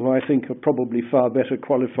colleagues who I think are probably far better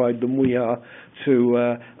qualified than we are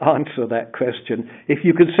to answer that question. If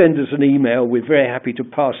you could send us an email, we're very happy to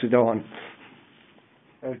pass it on.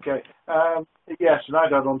 Okay. Yes, and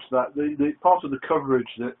I'd add on to that. The part of the coverage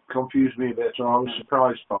that confused me a bit, and I was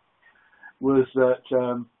surprised by, was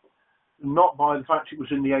that not by the fact it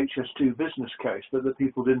was in the HS2 business case, but that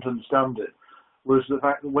people didn't understand it, was the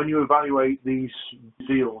fact that when you evaluate these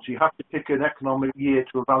deals, you have to pick an economic year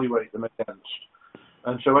to evaluate them against.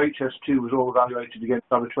 And so HS2 was all evaluated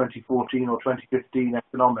against either 2014 or 2015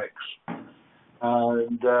 economics.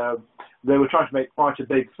 And they were trying to make quite a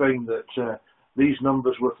big thing that these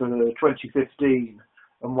numbers were for 2015,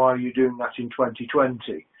 and why are you doing that in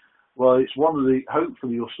 2020? Well, it's one of the,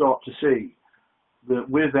 hopefully you'll start to see that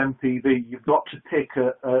with MPV, you've got to pick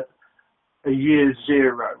a year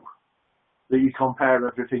zero that you compare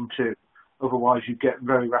everything to. Otherwise, you get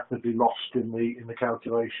very rapidly lost in the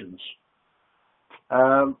calculations.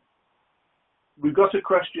 We've got a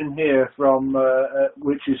question here from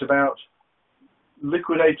which is about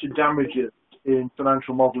liquidated damages in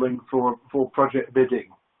financial modelling for project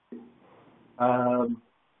bidding. How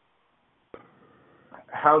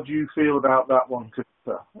do you feel about that one,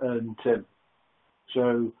 Christopher and Tim?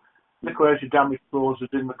 So, liquidated damage clauses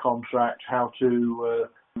in the contract, how to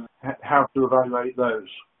evaluate those?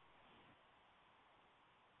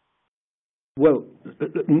 Well,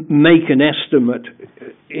 make an estimate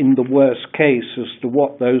in the worst case as to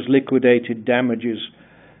what those liquidated damages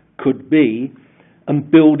could be,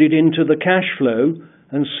 and build it into the cash flow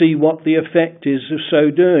and see what the effect is of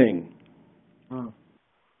so doing.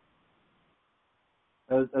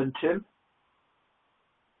 And Tim?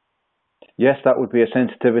 Yes, that would be a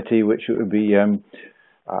sensitivity which would be,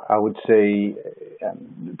 I would say,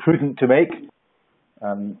 prudent to make,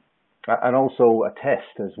 and also a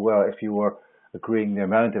test as well. If you were agreeing the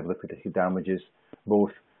amount of liquidated damages,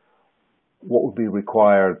 both what would be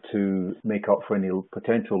required to make up for any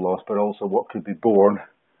potential loss, but also what could be borne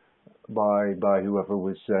by whoever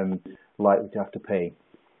was likely to have to pay.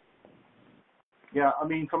 Yeah, I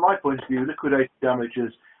mean, from my point of view, liquidated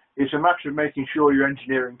damages, it's a matter of making sure your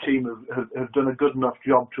engineering team have done a good enough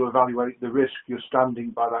job to evaluate the risk you're standing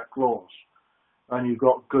by that clause, and you've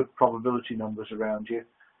got good probability numbers around you.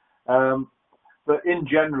 But in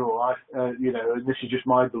general, you know, and this is just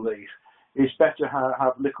my belief, it's better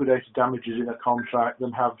have liquidated damages in a contract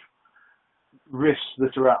than have risks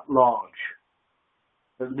that are at large.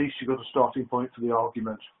 At least you've got a starting point for the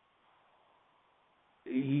argument.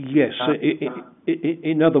 Yes.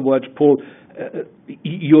 In other words, Paul,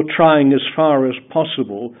 you're trying as far as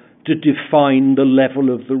possible to define the level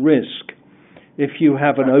of the risk. If you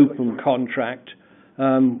have an open contract,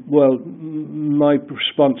 well, my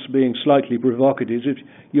response being slightly provocative is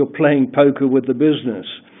you're playing poker with the business.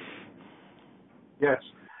 Yes,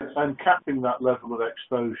 and capping that level of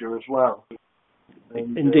exposure as well.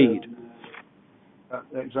 And, indeed.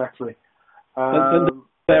 Exactly. And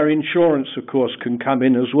their insurance, of course, can come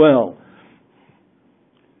in as well.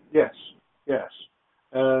 Yes, yes.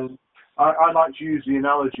 I like to use the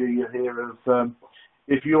analogy here of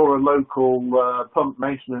if you're a local pump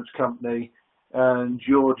maintenance company and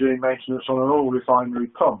you're doing maintenance on an oil refinery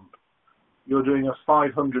pump, you're doing a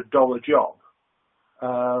 $500 job.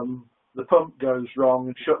 The pump goes wrong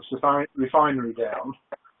and shuts the refinery down.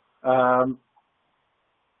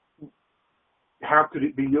 How could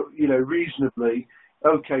it be, you know, reasonably,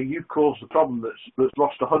 okay, you've caused a problem that's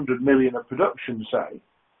lost 100 million of production, say,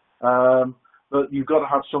 but you've got to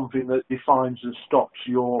have something that defines and stops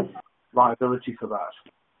your liability for that.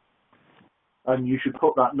 And you should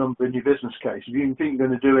put that number in your business case. If you think you're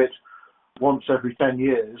going to do it once every 10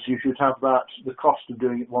 years, you should have that, the cost of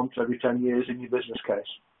doing it once every 10 years in your business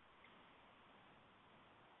case.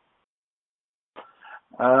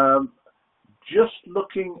 Just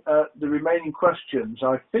looking at the remaining questions,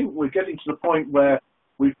 I think we're getting to the point where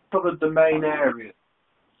we've covered the main area.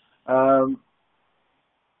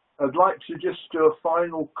 I'd like to just do a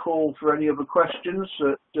final call for any other questions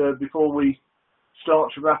before we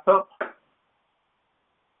start to wrap up.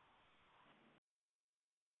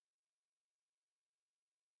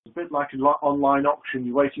 It's a bit like an online auction.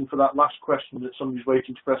 You're waiting for that last question that somebody's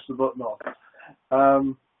waiting to press the button on.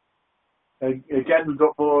 Again, we've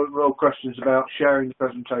got more questions about sharing the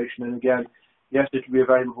presentation, and again, yes, it will be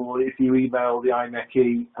available if you email the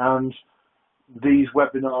IMechE, and these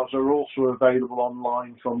webinars are also available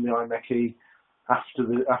online from the IMechE after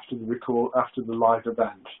the live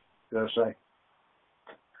event, per se.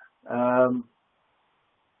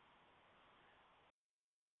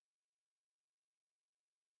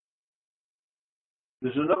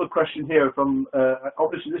 There's another question here from,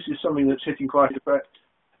 obviously this is something that's hitting quite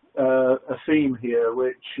a theme here,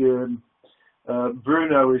 which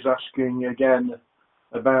Bruno is asking again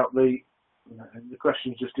about the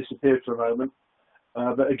question's just disappeared for a moment,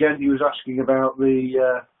 but again he was asking about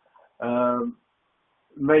the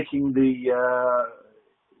making the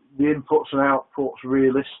inputs and outputs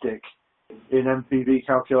realistic in MPV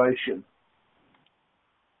calculation.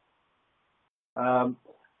 And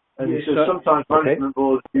he says sometimes management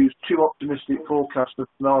boards use too optimistic forecasts of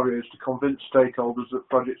scenarios to convince stakeholders that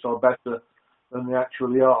projects are better than they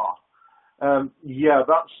actually are. Yeah,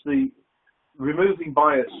 that's the removing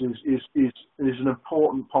bias is an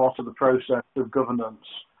important part of the process of governance.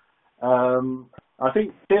 I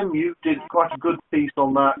think Tim, you did quite a good piece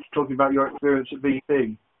on that, talking about your experience at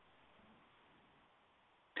BP.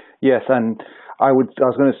 Yes, and I was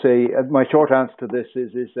going to say my short answer to this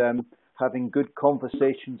is having good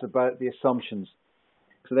conversations about the assumptions.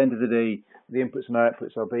 So at the end of the day, the inputs and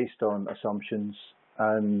outputs are based on assumptions,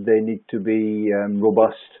 and they need to be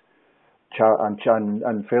robust and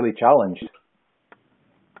fairly challenged.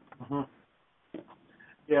 Mm-hmm.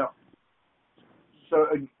 Yeah. So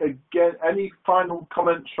again, any final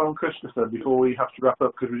comments from Christopher before we have to wrap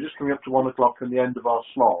up, because we're just coming up to 1 o'clock and the end of our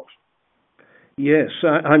slot. Yes,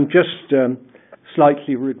 I'm just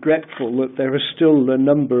slightly regretful that there are still a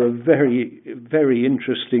number of very, very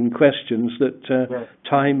interesting questions that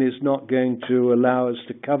time is not going to allow us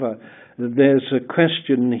to cover. There's a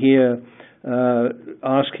question here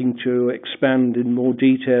asking to expand in more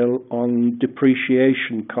detail on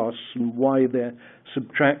depreciation costs and why they're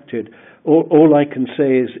subtracted. All I can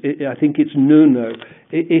say is I think it's Nuno.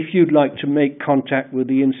 If you'd like to make contact with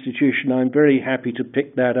the institution, I'm very happy to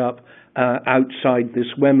pick that up outside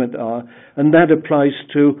this webinar, and that applies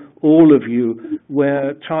to all of you,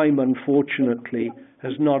 where time unfortunately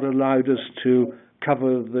has not allowed us to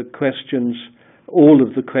cover the questions, all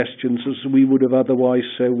of the questions, as we would have otherwise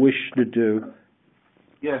so wished to do.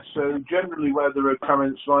 Yes, so generally where there are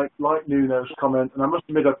comments like Nuno's comment, and I must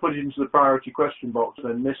admit I put it into the priority question box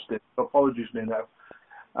and missed it, so apologies Nuno.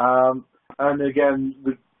 And again,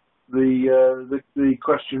 the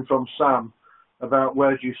question from Sam about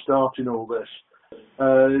where do you start in all this.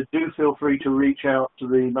 Do feel free to reach out to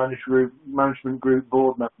the management group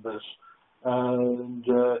board members, and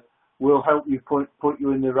we'll help you put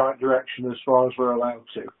you in the right direction as far as we're allowed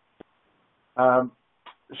to.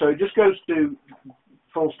 So it just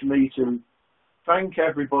falls to me to thank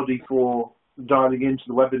everybody for dialing into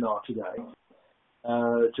the webinar today,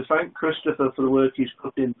 to thank Christopher for the work he's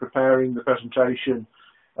put in preparing the presentation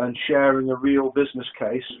and sharing a real business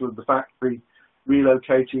case with the factory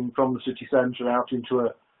relocating from the city centre out into a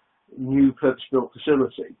new purpose-built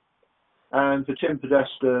facility, and for Tim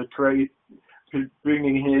Podesta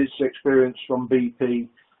bringing his experience from BP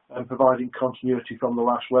and providing continuity from the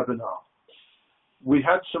last webinar. We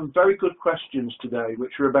had some very good questions today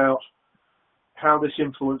which are about how this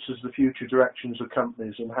influences the future directions of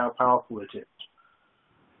companies and how powerful it is.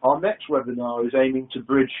 Our next webinar is aiming to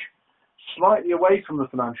bridge slightly away from the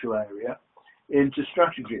financial area into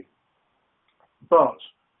strategy. But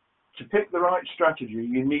to pick the right strategy,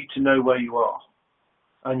 you need to know where you are,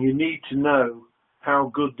 and you need to know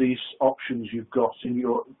how good these options you've got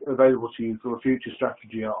available to you for a future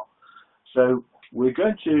strategy are. So we're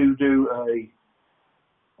going to do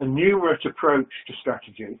a numerate approach to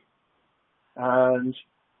strategy, and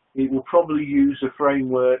it will probably use a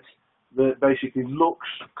framework that basically looks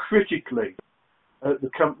critically at the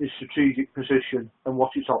company's strategic position and what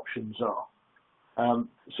its options are.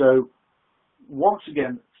 So once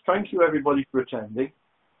again, thank you everybody for attending.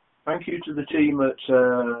 Thank you to the team at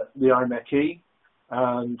the IMechE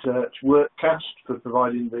and to Workcast for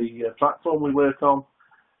providing the platform we work on.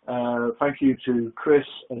 Thank you to Chris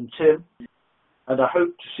and Tim. And I hope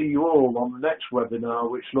to see you all on the next webinar,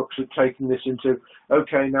 which looks at taking this into,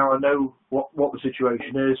 okay, now I know what the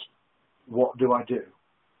situation is, what do I do?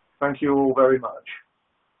 Thank you all very much.